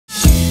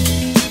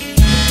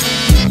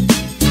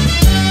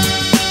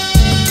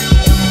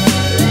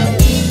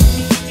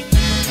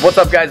What's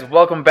up guys,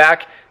 welcome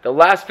back. The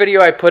last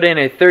video I put in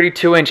a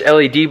 32-inch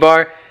LED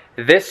bar.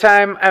 This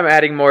time I'm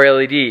adding more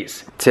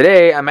LEDs.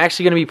 Today I'm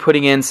actually going to be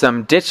putting in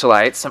some ditch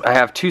lights. I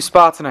have 2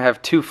 spots and I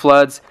have 2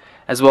 floods,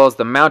 as well as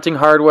the mounting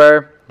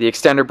hardware, the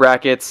extender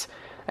brackets,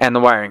 and the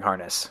wiring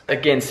harness.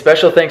 Again,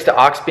 special thanks to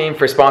Auxbeam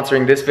for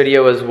sponsoring this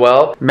video as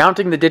well.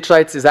 Mounting the ditch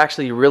lights is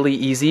actually really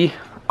easy.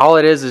 All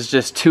it is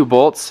just 2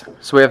 bolts.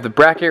 So we have the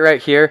bracket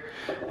right here,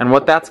 and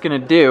what that's going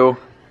to do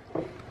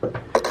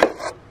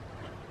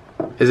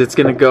is it's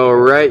going to go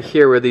right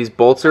here where these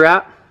bolts are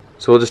at.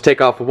 So we'll just take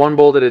off 1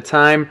 bolt at a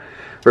time,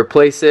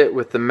 replace it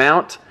with the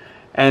mount,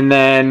 and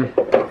then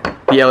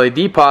the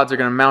LED pods are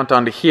going to mount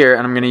onto here,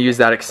 and I'm going to use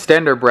that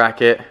extender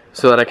bracket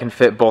so that I can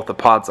fit both the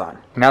pods on.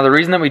 Now the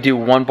reason that we do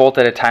 1 bolt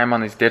at a time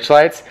on these ditch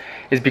lights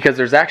is because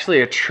there's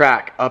actually a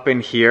track up in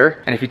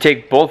here, and if you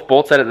take both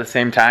bolts out at the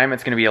same time,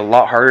 it's going to be a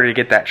lot harder to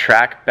get that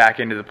track back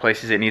into the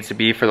places it needs to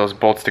be for those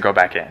bolts to go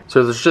back in.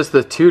 So there's just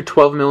the 2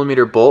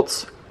 12mm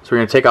bolts, so we're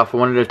going to take off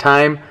 1 at a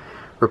time,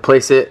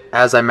 replace it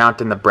as I mount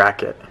in the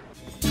bracket.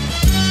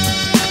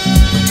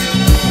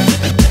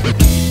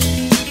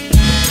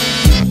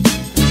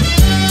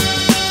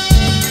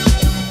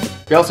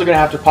 You're also going to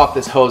have to pop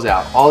this hose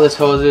out. All this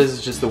hose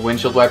is just the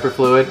windshield wiper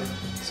fluid,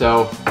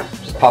 so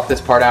just pop this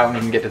part out and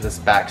you can get to this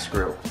back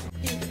screw.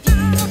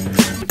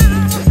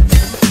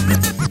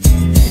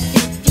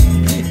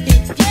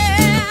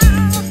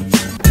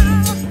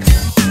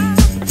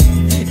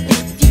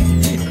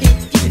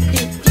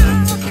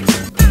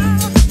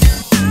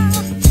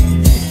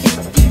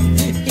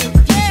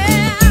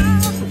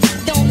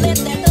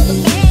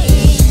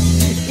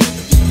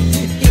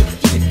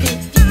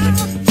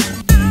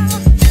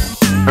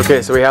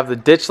 Okay, so we have the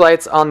ditch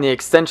lights on the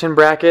extension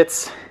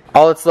brackets.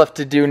 All that's left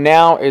to do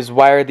now is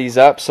wire these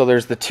up. So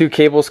there's the 2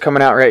 cables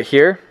coming out right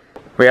here.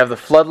 We have the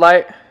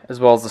floodlight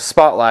as well as the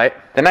spotlight.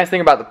 The nice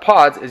thing about the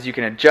pods is you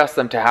can adjust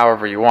them to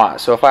however you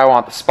want. So if I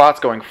want the spots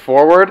going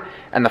forward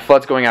and the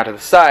floods going out to the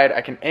side,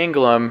 I can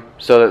angle them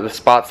so that the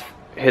spots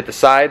hit the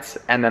sides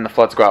and then the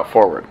floods go out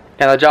forward.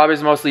 Now the job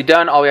is mostly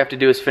done. All we have to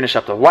do is finish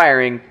up the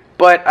wiring,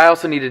 but I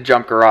also need to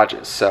jump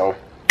garages,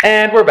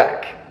 and we're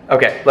back.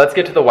 Okay, let's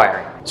get to the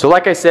wiring. So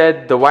like I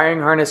said, the wiring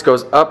harness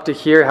goes up to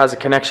here, has a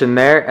connection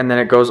there, and then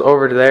it goes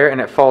over to there, and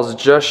it falls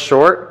just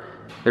short.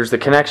 There's the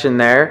connection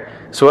there.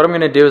 So what I'm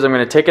going to do is I'm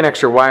going to take an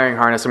extra wiring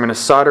harness, I'm going to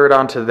solder it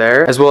onto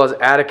there, as well as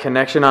add a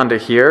connection onto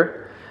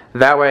here.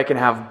 That way I can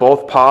have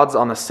both pods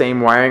on the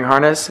same wiring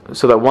harness,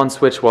 so that one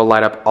switch will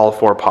light up all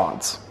 4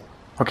 pods.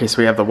 Okay, so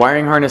we have the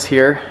wiring harness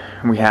here,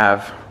 and we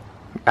have,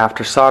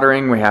 after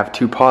soldering, we have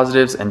 2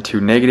 positives and 2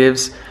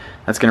 negatives.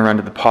 That's going to run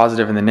to the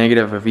positive and the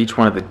negative of each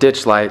one of the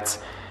ditch lights.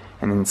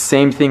 And then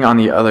same thing on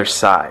the other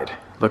side.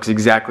 Looks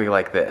exactly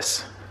like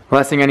this.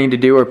 Last thing I need to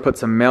do are put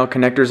some male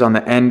connectors on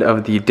the end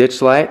of the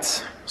ditch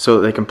lights so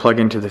that they can plug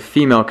into the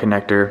female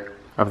connector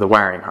of the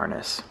wiring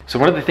harness. So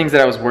one of the things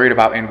that I was worried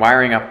about in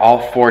wiring up all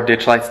 4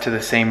 ditch lights to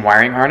the same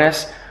wiring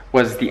harness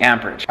was the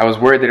amperage. I was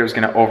worried that it was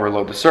going to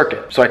overload the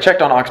circuit. So I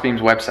checked on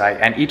Auxbeam's website,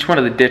 and each one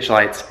of the ditch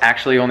lights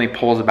actually only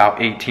pulls about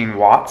 18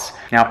 watts.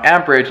 Now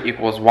amperage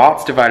equals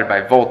watts divided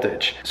by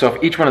voltage. So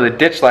if each one of the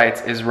ditch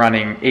lights is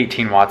running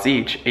 18 watts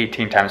each,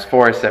 18 times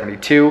 4 is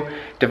 72,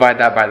 divide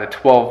that by the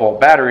 12 volt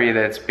battery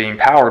that it's being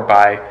powered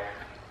by,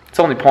 it's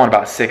only pulling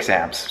about 6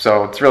 amps.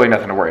 So it's really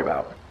nothing to worry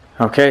about.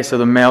 Okay, so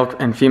the male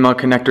and female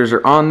connectors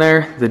are on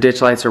there. The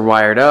ditch lights are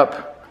wired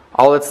up.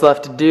 All that's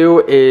left to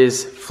do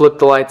is flip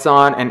the lights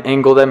on and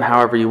angle them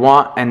however you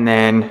want, and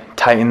then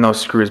tighten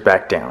those screws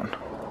back down.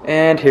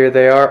 And here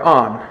they are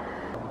on.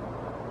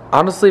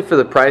 Honestly, for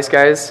the price,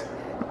 guys,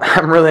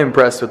 I'm really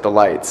impressed with the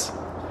lights.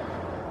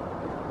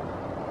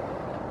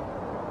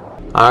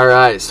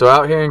 Alright, so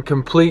out here in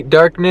complete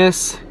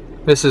darkness,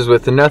 this is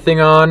with nothing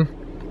on.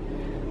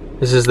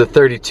 This is the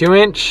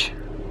 32-inch.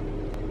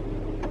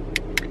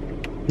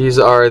 These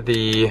are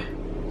the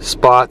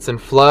spots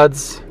and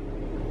floods.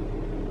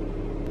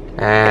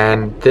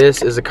 And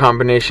this is a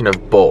combination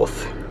of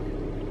both.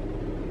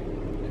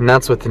 And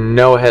that's with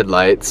no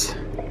headlights.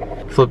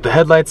 Flip the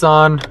headlights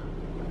on,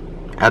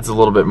 adds a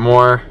little bit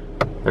more.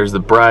 There's the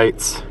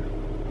brights,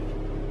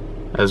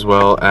 as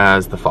well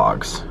as the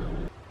fogs.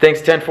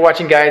 Thanks a ton for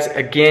watching, guys.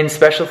 Again,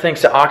 special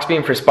thanks to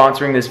Auxbeam for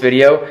sponsoring this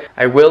video.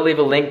 I will leave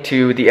a link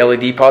to the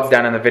LED pods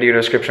down in the video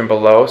description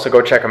below, so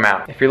go check them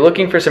out. If you're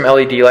looking for some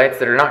LED lights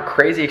that are not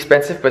crazy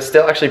expensive, but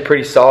still actually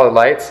pretty solid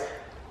lights,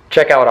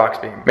 check out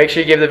Auxbeam. Make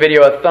sure you give the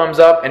video a thumbs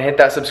up and hit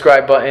that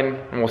subscribe button,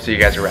 and we'll see you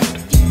guys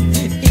around.